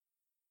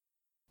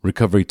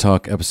Recovery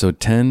Talk, Episode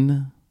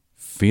 10,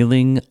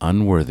 Feeling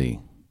Unworthy.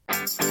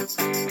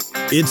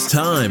 It's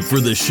time for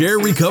the Share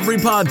Recovery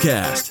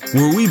Podcast,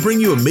 where we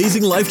bring you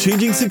amazing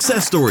life-changing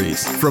success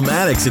stories from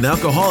addicts and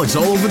alcoholics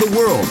all over the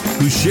world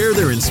who share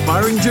their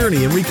inspiring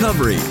journey in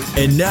recovery.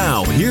 And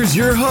now, here's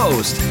your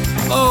host,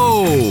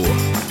 O.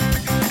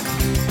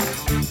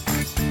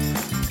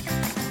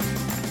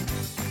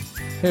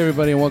 Hey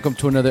everybody, and welcome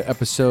to another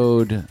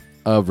episode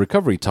of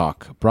Recovery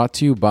Talk, brought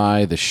to you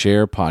by the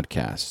Share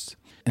Podcast.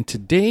 And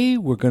today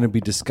we're going to be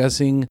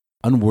discussing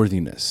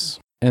unworthiness.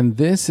 And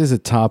this is a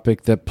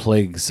topic that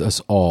plagues us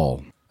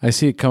all. I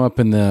see it come up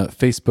in the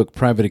Facebook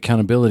private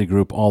accountability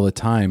group all the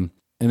time.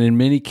 And in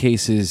many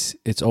cases,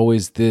 it's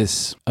always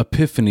this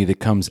epiphany that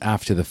comes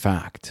after the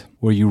fact,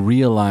 where you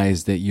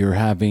realize that you're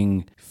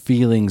having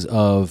feelings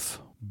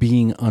of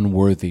being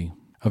unworthy,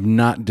 of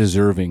not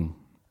deserving,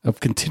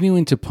 of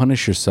continuing to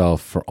punish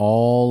yourself for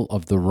all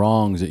of the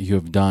wrongs that you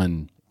have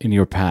done in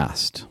your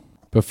past.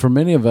 But for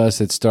many of us,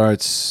 it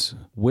starts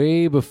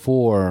way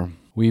before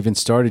we even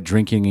started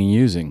drinking and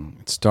using.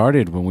 It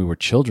started when we were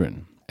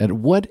children. At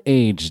what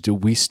age do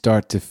we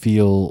start to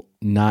feel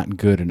not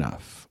good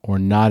enough or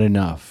not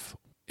enough?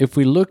 If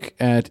we look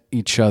at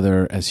each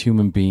other as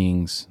human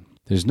beings,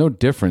 there's no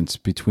difference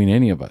between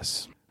any of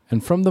us.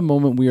 And from the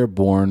moment we are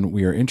born,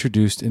 we are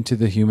introduced into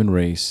the human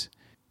race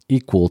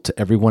equal to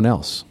everyone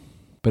else.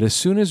 But as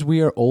soon as we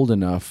are old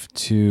enough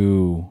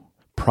to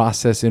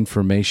process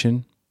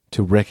information,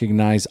 to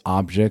recognize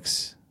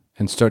objects,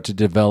 and start to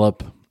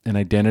develop an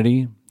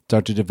identity,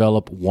 start to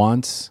develop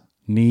wants,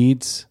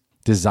 needs,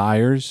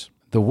 desires,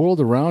 the world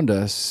around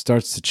us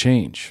starts to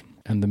change.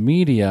 And the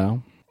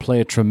media play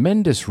a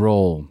tremendous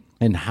role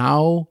in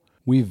how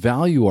we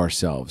value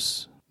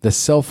ourselves. The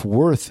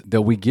self-worth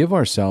that we give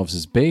ourselves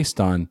is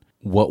based on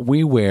what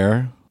we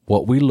wear,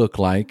 what we look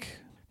like.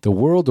 The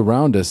world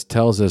around us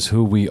tells us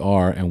who we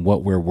are and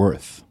what we're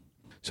worth.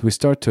 So we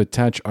start to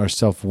attach our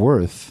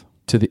self-worth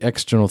to the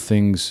external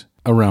things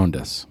around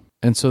us.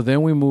 And so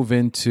then we move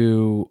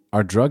into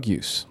our drug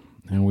use,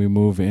 and we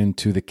move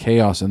into the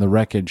chaos and the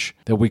wreckage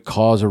that we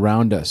cause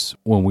around us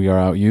when we are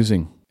out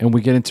using. And we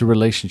get into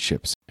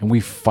relationships, and we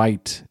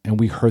fight, and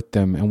we hurt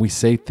them, and we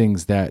say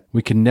things that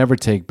we can never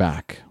take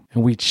back.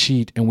 And we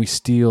cheat, and we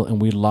steal,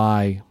 and we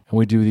lie, and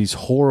we do these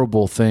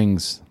horrible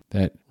things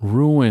that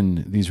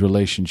ruin these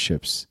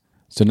relationships.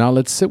 So now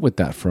let's sit with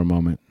that for a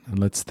moment, and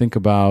let's think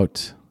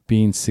about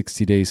being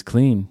 60 days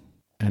clean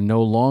and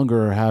no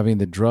longer having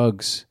the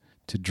drugs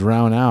to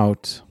drown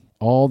out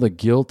all the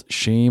guilt,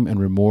 shame, and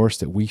remorse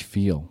that we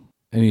feel.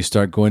 And you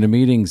start going to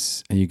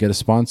meetings, and you get a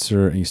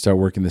sponsor, and you start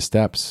working the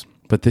steps.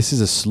 But this is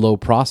a slow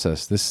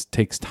process. This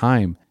takes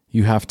time.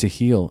 You have to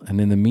heal.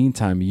 And in the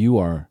meantime, you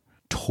are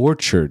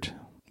tortured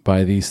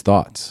by these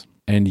thoughts.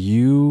 And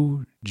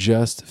you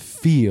just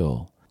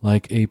feel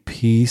like a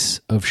piece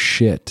of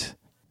shit.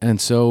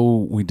 And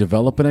so we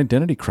develop an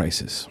identity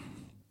crisis.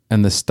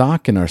 And the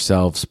stock in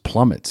ourselves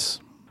plummets.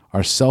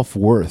 Our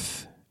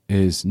self-worth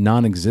is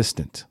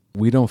non-existent.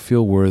 We don't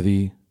feel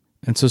worthy.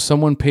 And so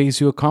someone pays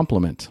you a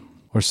compliment,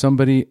 or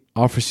somebody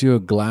offers you a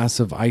glass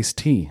of iced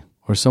tea,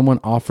 or someone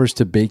offers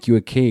to bake you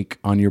a cake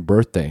on your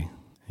birthday.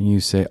 And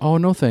you say, oh,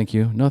 no, thank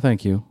you. No,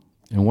 thank you.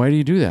 And why do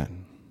you do that?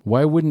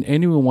 Why wouldn't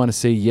anyone want to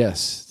say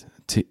yes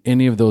to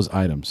any of those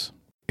items?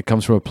 It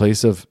comes from a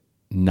place of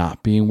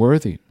not being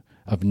worthy,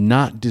 of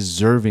not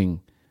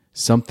deserving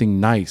something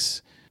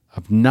nice,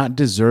 of not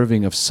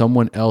deserving of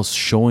someone else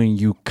showing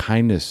you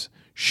kindness,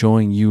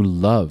 showing you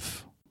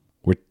love.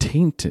 We're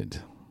tainted.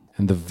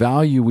 And the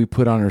value we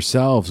put on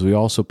ourselves, we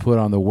also put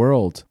on the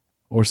world.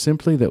 Or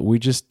simply that we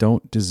just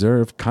don't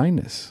deserve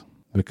kindness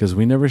because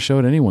we never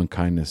showed anyone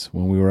kindness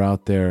when we were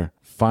out there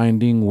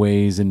finding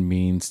ways and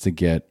means to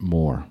get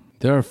more.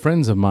 There are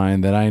friends of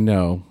mine that I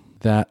know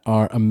that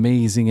are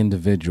amazing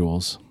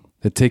individuals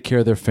that take care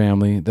of their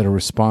family, that are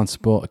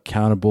responsible,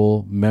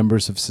 accountable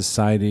members of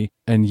society,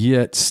 and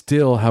yet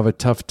still have a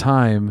tough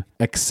time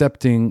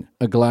accepting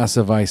a glass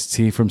of iced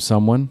tea from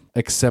someone,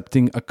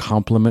 accepting a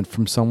compliment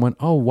from someone.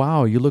 Oh,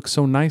 wow, you look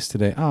so nice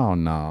today. Oh,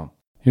 no,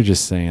 you're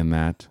just saying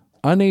that.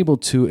 Unable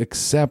to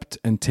accept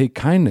and take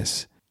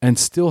kindness and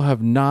still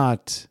have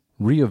not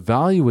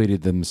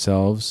reevaluated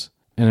themselves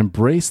and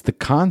embraced the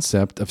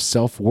concept of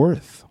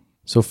self-worth.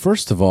 So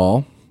first of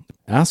all,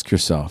 ask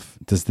yourself,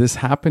 does this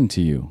happen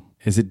to you?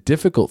 Is it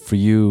difficult for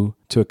you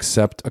to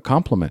accept a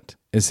compliment?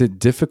 Is it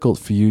difficult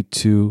for you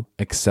to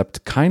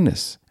accept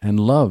kindness and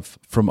love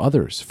from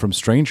others, from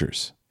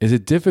strangers? Is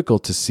it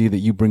difficult to see that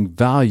you bring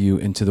value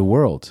into the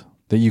world,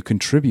 that you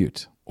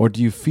contribute? Or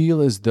do you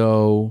feel as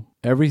though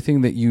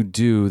everything that you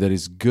do that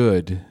is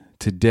good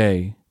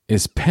today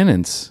is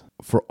penance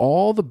for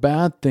all the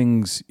bad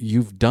things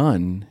you've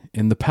done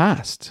in the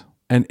past?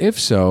 And if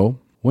so,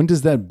 when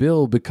does that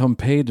bill become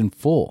paid in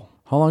full?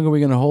 How long are we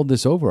going to hold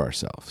this over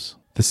ourselves?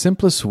 The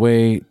simplest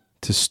way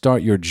to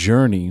start your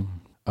journey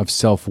of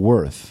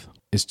self-worth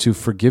is to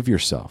forgive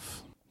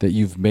yourself that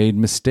you've made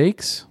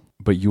mistakes,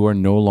 but you are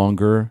no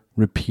longer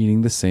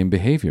repeating the same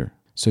behavior.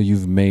 So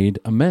you've made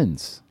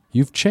amends.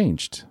 You've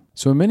changed.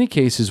 So in many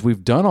cases,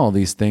 we've done all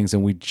these things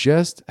and we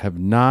just have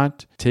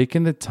not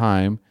taken the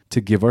time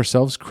to give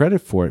ourselves credit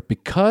for it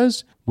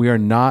because we are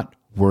not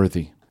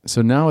worthy.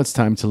 So now it's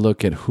time to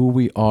look at who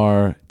we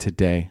are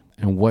today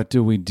and what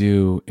do we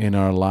do in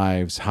our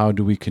lives? How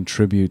do we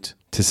contribute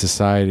to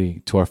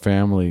society, to our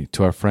family,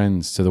 to our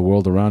friends, to the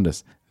world around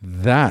us?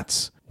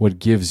 That's what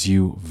gives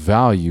you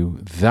value.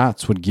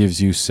 That's what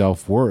gives you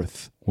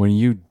self-worth. When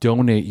you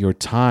donate your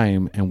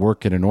time and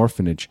work at an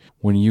orphanage,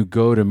 when you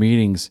go to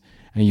meetings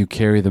and you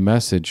carry the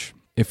message,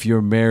 if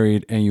you're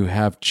married and you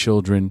have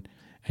children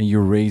and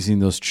you're raising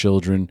those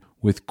children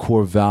with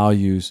core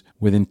values,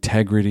 with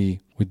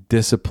integrity, with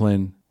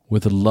discipline,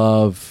 with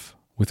love,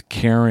 with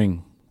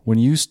caring, when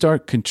you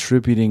start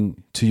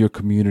contributing to your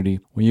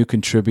community, when you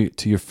contribute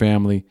to your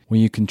family,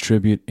 when you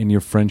contribute in your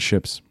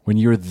friendships, when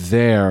you're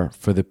there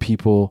for the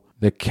people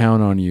that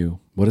count on you,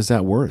 what is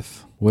that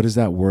worth? What is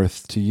that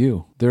worth to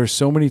you? There are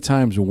so many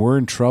times when we're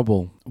in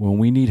trouble, when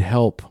we need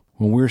help,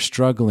 when we're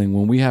struggling,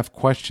 when we have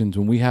questions,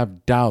 when we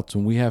have doubts,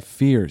 when we have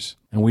fears,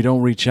 and we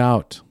don't reach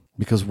out.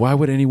 Because why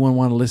would anyone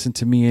want to listen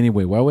to me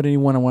anyway? Why would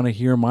anyone want to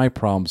hear my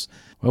problems?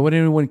 Why would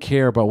anyone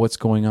care about what's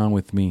going on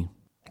with me?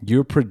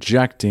 You're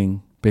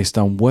projecting based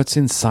on what's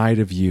inside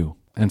of you.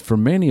 And for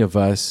many of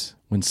us,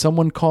 when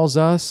someone calls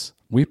us,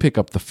 we pick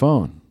up the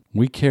phone.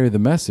 We carry the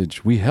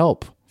message. We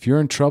help. If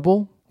you're in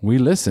trouble, we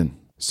listen.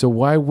 So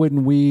why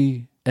wouldn't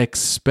we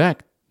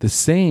expect the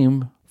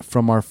same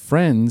from our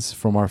friends,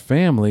 from our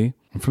family,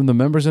 and from the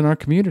members in our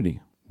community?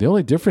 The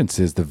only difference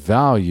is the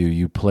value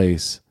you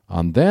place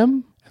on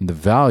them and the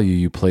value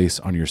you place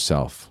on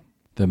yourself.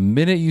 The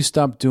minute you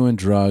stop doing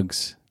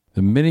drugs,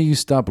 the minute you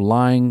stop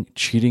lying,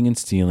 cheating, and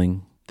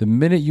stealing, the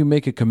minute you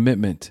make a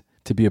commitment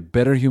to be a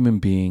better human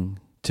being,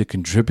 to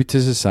contribute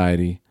to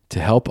society, to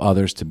help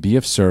others, to be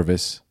of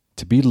service,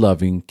 to be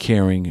loving,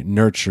 caring,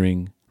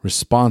 nurturing,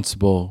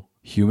 responsible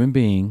human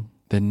being,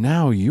 then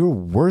now you're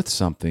worth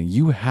something.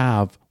 You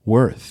have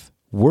worth.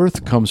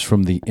 Worth comes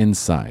from the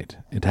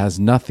inside. It has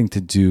nothing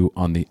to do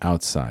on the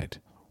outside.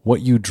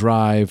 What you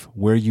drive,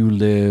 where you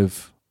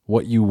live,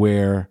 what you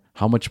wear,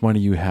 how much money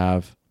you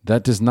have,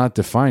 that does not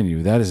define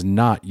you. That is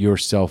not your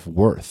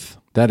self-worth.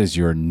 That is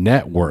your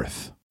net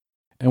worth.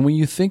 And when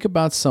you think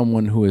about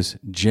someone who is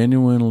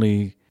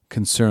genuinely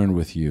concerned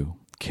with you,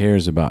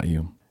 cares about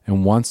you,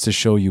 and wants to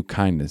show you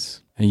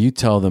kindness, and you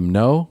tell them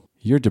no,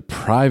 you're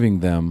depriving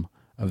them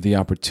of the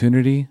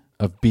opportunity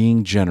of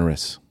being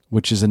generous,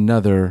 which is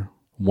another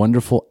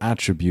wonderful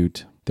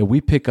attribute that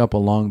we pick up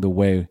along the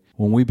way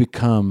when we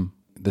become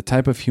the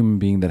type of human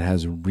being that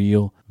has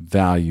real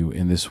value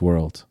in this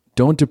world.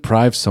 Don't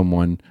deprive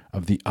someone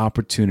of the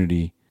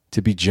opportunity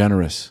to be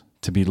generous,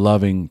 to be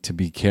loving, to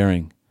be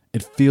caring.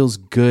 It feels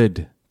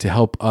good to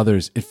help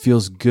others. It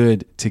feels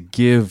good to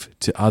give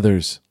to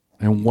others.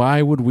 And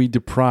why would we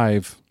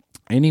deprive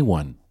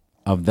anyone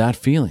of that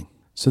feeling?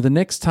 So the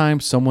next time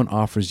someone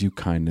offers you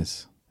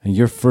kindness and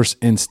your first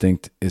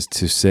instinct is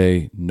to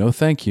say, no,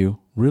 thank you,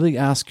 really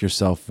ask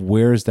yourself,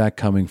 where is that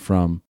coming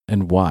from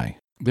and why?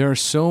 There are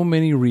so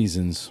many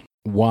reasons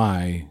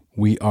why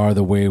we are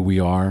the way we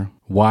are,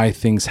 why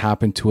things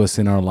happen to us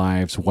in our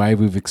lives, why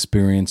we've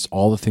experienced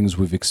all the things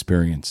we've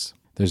experienced.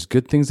 There's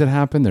good things that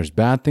happen. There's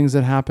bad things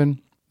that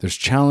happen. There's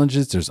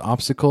challenges. There's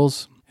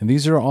obstacles. And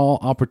these are all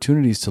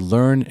opportunities to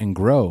learn and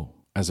grow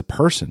as a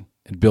person.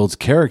 It builds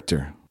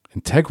character,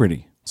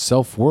 integrity,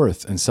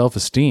 self-worth, and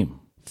self-esteem.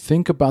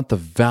 Think about the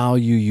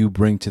value you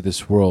bring to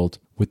this world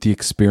with the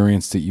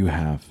experience that you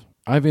have.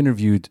 I've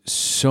interviewed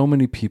so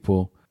many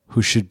people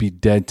who should be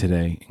dead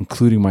today,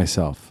 including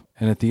myself.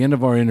 And at the end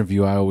of our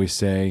interview, I always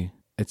say,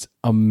 it's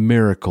a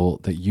miracle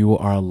that you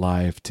are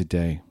alive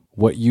today.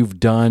 What you've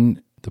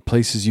done, the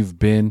places you've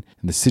been,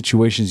 and the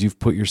situations you've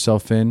put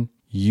yourself in,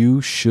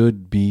 you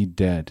should be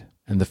dead.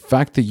 And the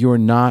fact that you're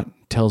not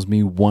tells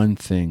me one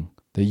thing,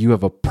 that you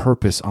have a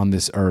purpose on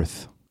this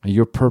earth. And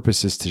your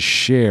purpose is to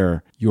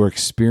share your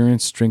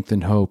experience, strength,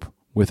 and hope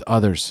with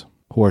others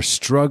who are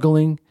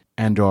struggling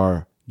and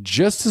are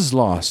just as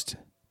lost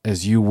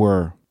as you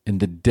were in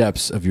the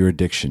depths of your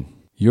addiction.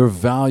 Your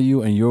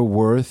value and your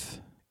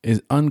worth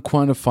is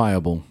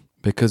unquantifiable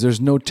because there's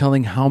no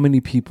telling how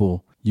many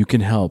people you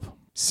can help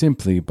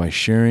simply by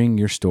sharing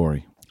your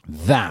story.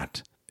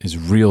 That is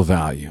real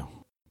value.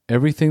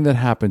 Everything that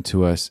happened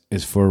to us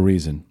is for a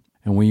reason.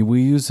 And when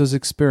we use those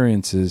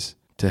experiences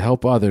to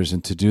help others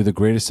and to do the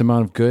greatest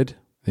amount of good,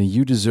 then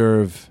you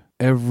deserve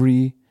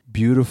every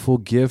beautiful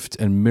gift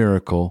and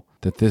miracle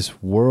that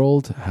this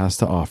world has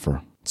to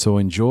offer. So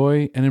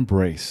enjoy and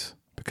embrace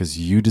because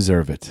you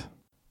deserve it.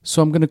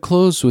 So I'm going to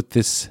close with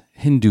this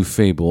Hindu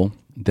fable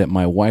that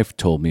my wife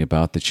told me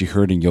about that she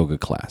heard in yoga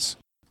class,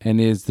 and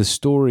is the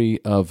story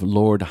of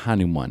Lord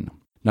Hanuman.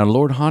 Now,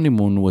 Lord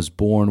Hanuman was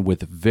born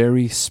with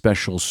very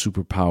special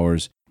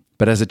superpowers,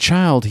 but as a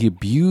child, he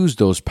abused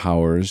those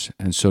powers,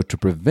 and so to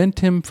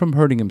prevent him from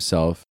hurting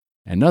himself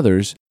and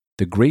others,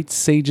 the great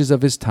sages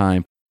of his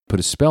time put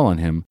a spell on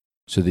him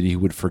so that he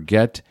would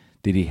forget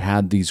that he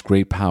had these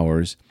great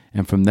powers,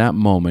 and from that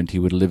moment, he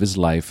would live his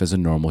life as a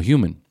normal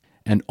human.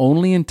 And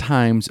only in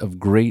times of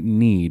great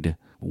need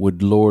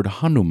would Lord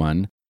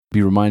Hanuman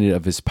be reminded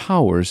of his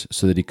powers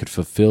so that he could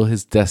fulfill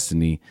his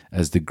destiny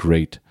as the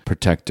great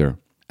protector.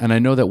 And I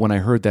know that when I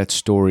heard that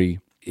story,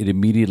 it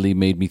immediately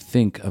made me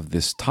think of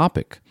this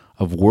topic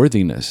of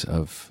worthiness,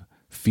 of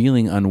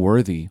feeling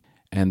unworthy.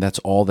 And that's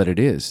all that it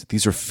is.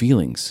 These are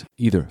feelings,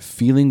 either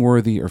feeling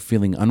worthy or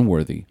feeling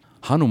unworthy.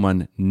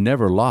 Hanuman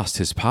never lost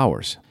his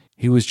powers.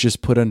 He was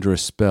just put under a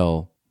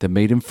spell that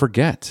made him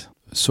forget.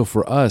 So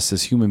for us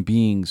as human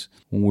beings,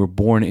 when we're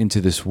born into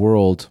this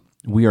world,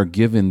 we are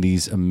given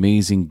these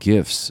amazing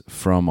gifts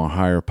from our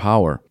higher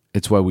power.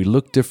 It's why we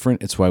look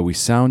different. It's why we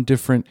sound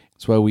different.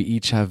 It's why we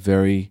each have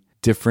very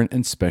different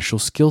and special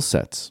skill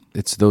sets.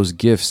 It's those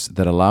gifts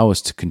that allow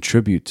us to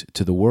contribute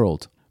to the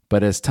world.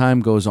 But as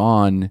time goes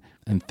on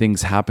and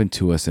things happen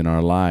to us in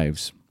our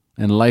lives,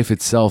 and life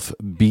itself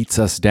beats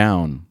us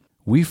down,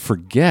 we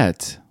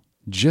forget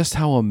just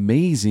how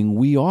amazing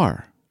we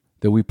are,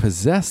 that we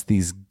possess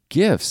these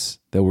gifts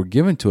that were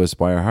given to us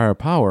by our higher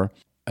power.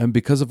 And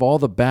because of all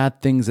the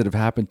bad things that have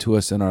happened to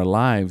us in our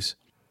lives,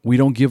 we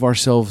don't give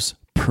ourselves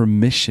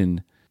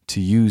permission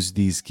to use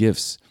these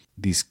gifts,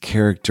 these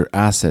character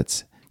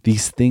assets,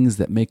 these things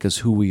that make us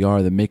who we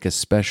are, that make us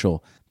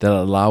special, that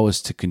allow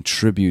us to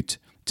contribute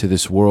to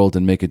this world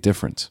and make a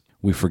difference.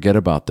 We forget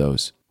about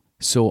those.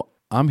 So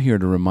I'm here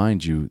to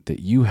remind you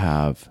that you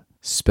have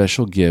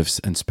special gifts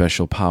and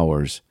special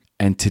powers.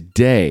 And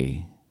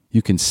today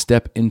you can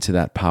step into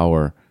that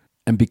power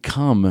and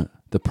become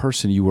the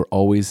person you were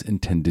always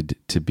intended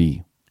to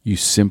be. You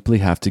simply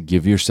have to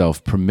give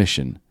yourself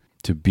permission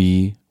to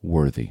be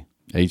worthy.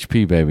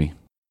 HP, baby.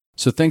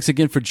 So thanks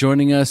again for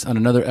joining us on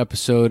another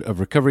episode of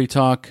Recovery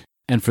Talk.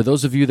 And for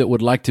those of you that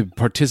would like to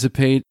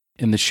participate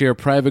in the Share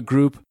Private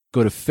Group,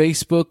 go to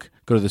Facebook,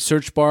 go to the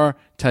search bar,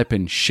 type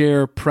in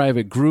Share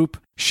Private Group.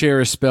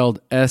 Share is spelled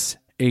SHAIR.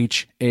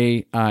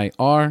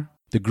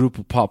 The group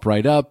will pop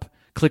right up.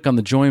 Click on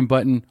the join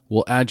button.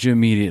 We'll add you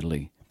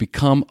immediately.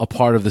 Become a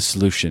part of the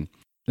solution.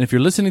 And if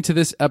you're listening to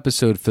this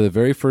episode for the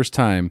very first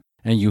time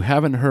and you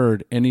haven't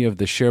heard any of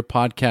the Share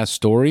podcast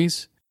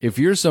stories, if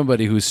you're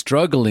somebody who's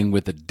struggling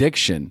with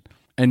addiction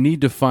and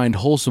need to find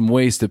wholesome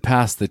ways to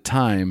pass the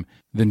time,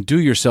 then do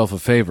yourself a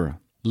favor.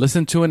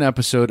 Listen to an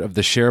episode of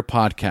the Share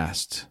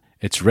podcast.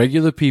 It's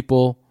regular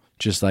people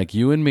just like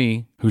you and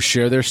me who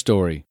share their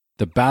story,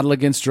 the battle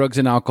against drugs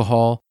and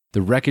alcohol,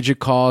 the wreckage it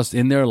caused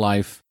in their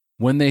life,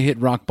 when they hit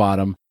rock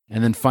bottom,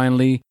 and then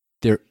finally,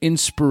 their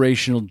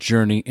inspirational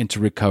journey into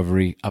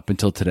recovery up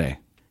until today.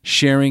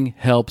 Sharing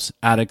helps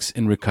addicts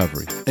in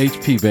recovery.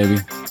 HP, baby.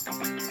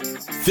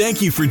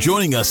 Thank you for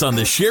joining us on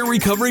the Share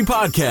Recovery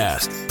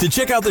Podcast. To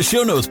check out the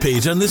show notes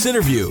page on this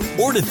interview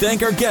or to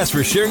thank our guests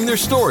for sharing their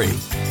story,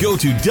 go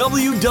to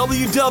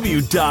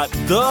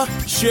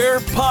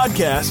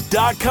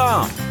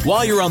www.thesharepodcast.com.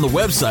 While you're on the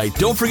website,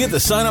 don't forget to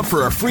sign up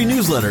for our free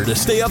newsletter to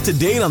stay up to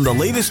date on the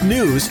latest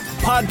news,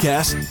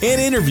 podcasts,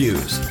 and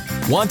interviews.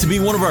 Want to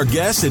be one of our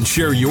guests and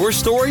share your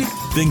story?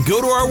 Then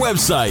go to our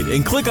website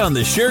and click on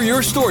the Share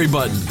Your Story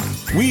button.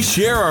 We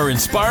share our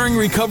inspiring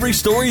recovery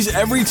stories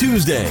every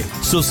Tuesday,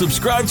 so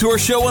subscribe to our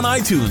show on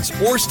iTunes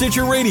or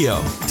Stitcher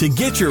Radio to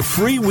get your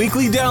free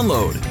weekly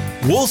download.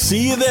 We'll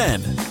see you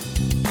then.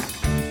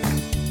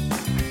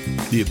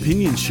 The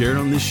opinions shared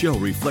on this show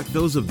reflect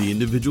those of the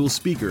individual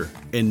speaker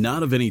and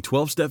not of any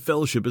 12-Step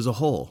Fellowship as a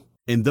whole.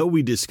 And though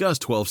we discuss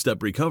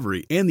 12-Step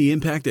recovery and the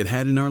impact it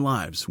had in our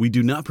lives, we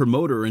do not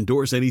promote or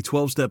endorse any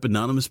 12-Step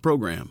Anonymous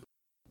program.